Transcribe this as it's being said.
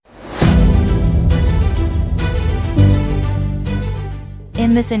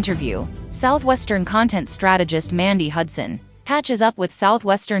In this interview, Southwestern content strategist Mandy Hudson catches up with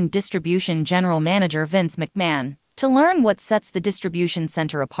Southwestern Distribution General Manager Vince McMahon to learn what sets the distribution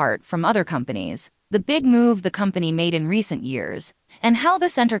center apart from other companies, the big move the company made in recent years, and how the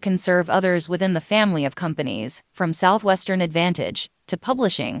center can serve others within the family of companies, from Southwestern Advantage to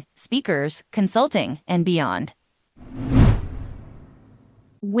publishing, speakers, consulting, and beyond.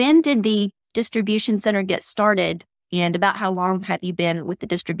 When did the distribution center get started, and about how long have you been with the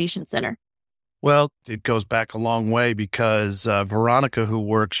distribution center? Well, it goes back a long way because Veronica, who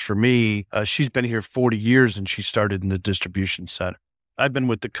works for me, she's been here 40 years and she started in the distribution center. I've been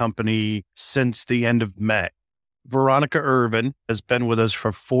with the company since the end of May. Veronica Irvin has been with us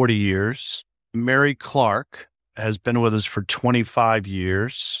for 40 years. Mary Clark has been with us for 25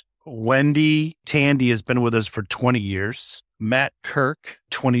 years. Wendy Tandy has been with us for 20 years. Matt Kirk,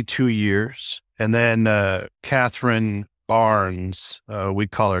 22 years. And then Catherine Barnes, we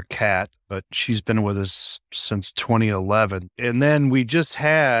call her Kat, but she's been with us since 2011. And then we just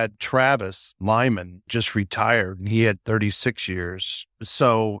had Travis Lyman just retired, and he had 36 years.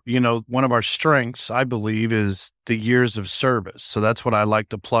 So, one of our strengths, I believe, is the years of service. So that's what I like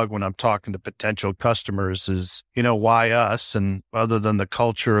to plug when I'm talking to potential customers is, why us? And other than the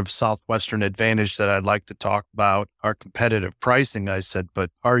culture of Southwestern Advantage that I'd like to talk about, our competitive pricing, I said, but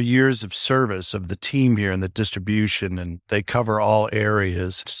our years of service of the team here and the distribution, and they cover all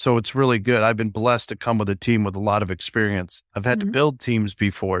areas. So it's really good. I've been blessed to come with a team with a lot of experience. I've had to build teams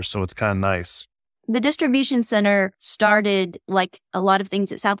before, so it's kind of nice. The distribution center started, like a lot of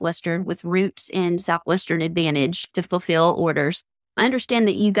things at Southwestern, with roots in Southwestern Advantage to fulfill orders. I understand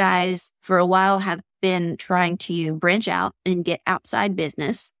that you guys, for a while, have been trying to branch out and get outside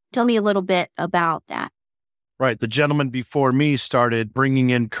business. Tell me a little bit about that. Right. The gentleman before me started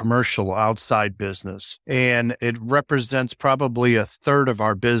bringing in commercial outside business, and it represents probably a third of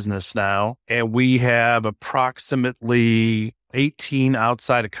our business now. And we have approximately 18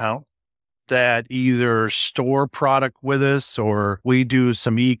 outside accounts that either store product with us or we do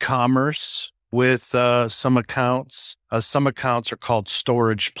some e-commerce with some accounts. Some accounts are called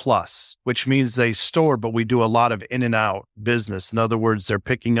Storage Plus, which means they store, but we do a lot of in and out business. In other words, they're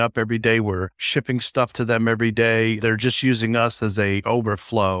picking up every day. We're shipping stuff to them every day. They're just using us as a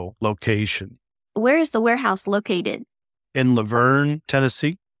overflow location. Where is the warehouse located? In Laverne,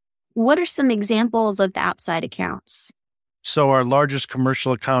 Tennessee. What are some examples of the outside accounts? So our largest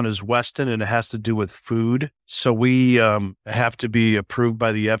commercial account is Weston, and it has to do with food. So we have to be approved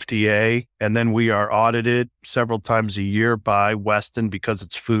by the FDA, and then we are audited several times a year by Weston because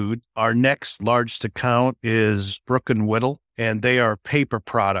it's food. Our next largest account is Brook and Whittle, and they are paper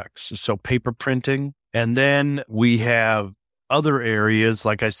products, so paper printing. And then we have other areas,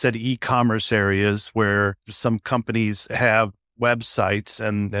 like I said, e-commerce areas where some companies have websites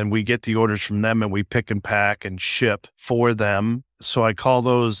and we get the orders from them and we pick and pack and ship for them. So I call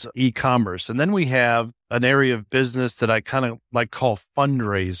those e-commerce. And then we have an area of business that I kind of call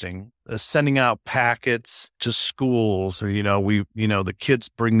fundraising, sending out packets to schools. Or, the kids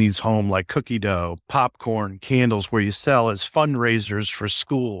bring these home like cookie dough, popcorn, candles, where you sell as fundraisers for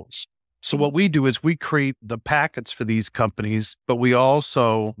schools. So what we do is we create the packets for these companies, but we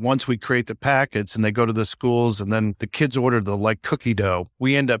also, once we create the packets and they go to the schools and then the kids order the cookie dough,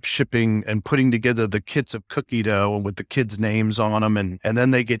 we end up shipping and putting together the kits of cookie dough and with the kids' names on them, and then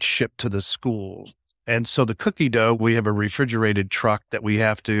they get shipped to the schools. And so the cookie dough, we have a refrigerated truck that we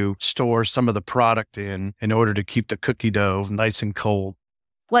have to store some of the product in order to keep the cookie dough nice and cold.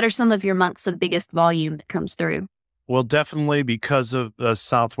 What are some of your months of biggest volume that comes through? Well, definitely because of the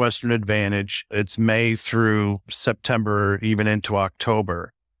Southwestern Advantage, it's May through September, even into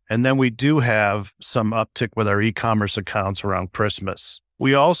October. And then we do have some uptick with our e-commerce accounts around Christmas.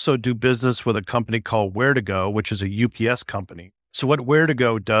 We also do business with a company called Where2Go, which is a UPS company. So what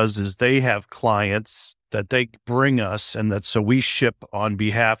Where2Go does is they have clients that they bring us, and so we ship on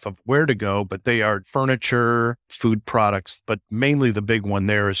behalf of Where2Go, but they are furniture, food products, but mainly the big one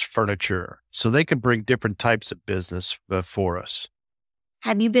there is furniture. So they can bring different types of business for us.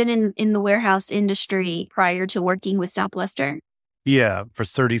 Have you been in the warehouse industry prior to working with Southwestern? Yeah, for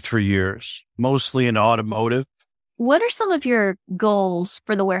 33 years, mostly in automotive. What are some of your goals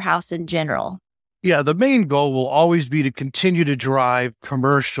for the warehouse in general? Yeah, the main goal will always be to continue to drive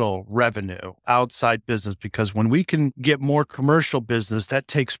commercial revenue outside business, because when we can get more commercial business, that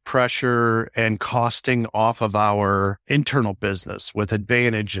takes pressure and costing off of our internal business with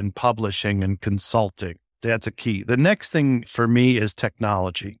Advantage and publishing and consulting. That's a key. The next thing for me is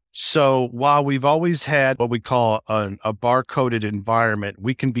technology. So while we've always had what we call a barcoded environment,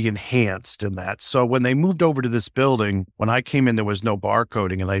 we can be enhanced in that. So when they moved over to this building, when I came in, there was no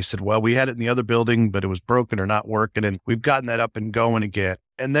barcoding. And they said, well, we had it in the other building, but it was broken or not working. And we've gotten that up and going again.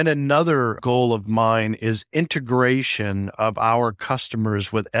 And then another goal of mine is integration of our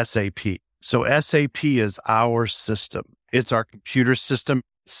customers with SAP. So SAP is our system. It's our computer system,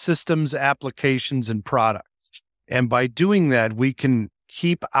 systems, applications, and products. And by doing that, we can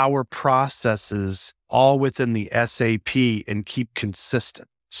keep our processes all within the SAP and keep consistent.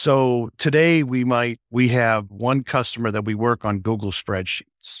 So today we have one customer that we work on Google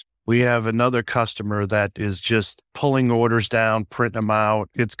spreadsheets. We have another customer that is just pulling orders down, printing them out.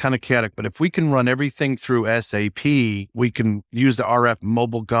 It's kind of chaotic, but if we can run everything through SAP, we can use the RF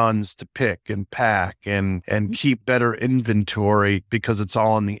mobile guns to pick and pack and keep better inventory because it's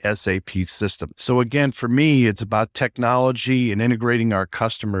all in the SAP system. So again, for me, it's about technology and integrating our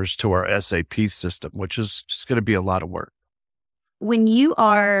customers to our SAP system, which is just going to be a lot of work. When you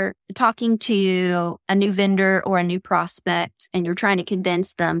are talking to a new vendor or a new prospect and you're trying to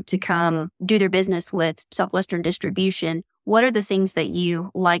convince them to come do their business with Southwestern Distribution, what are the things that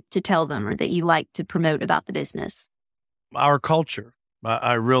you like to tell them or that you like to promote about the business? Our culture.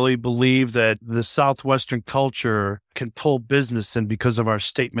 I really believe that the Southwestern culture can pull business in because of our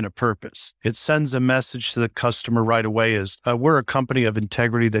statement of purpose. It sends a message to the customer right away as we're a company of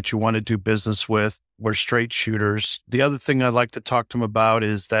integrity that you want to do business with. We're straight shooters. The other thing I'd like to talk to them about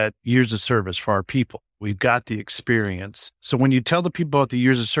is that years of service for our people. We've got the experience. So when you tell the people about the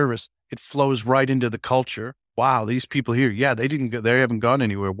years of service, it flows right into the culture. Wow, these people here, yeah, they haven't gone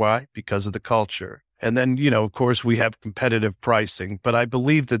anywhere. Why? Because of the culture. And then, of course, we have competitive pricing, but I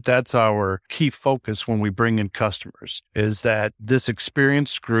believe that that's our key focus when we bring in customers is that this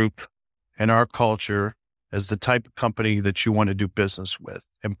experienced group and our culture is the type of company that you want to do business with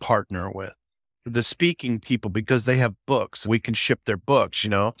and partner with. The speaking people, because they have books, we can ship their books.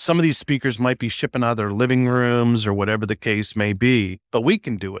 Some of these speakers might be shipping out of their living rooms or whatever the case may be, but we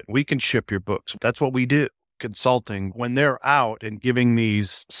can do it. We can ship your books. That's what we do. Consulting, when they're out and giving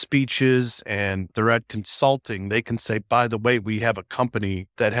these speeches and they're at consulting, they can say, by the way, we have a company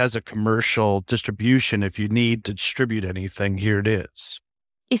that has a commercial distribution. If you need to distribute anything, here it is.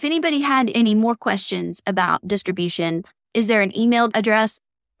 If anybody had any more questions about distribution, is there an email address?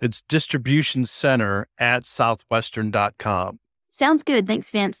 It's distributioncenter@southwestern.com. Sounds good. Thanks,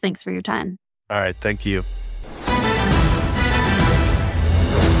 Vince. Thanks for your time. All right. Thank you.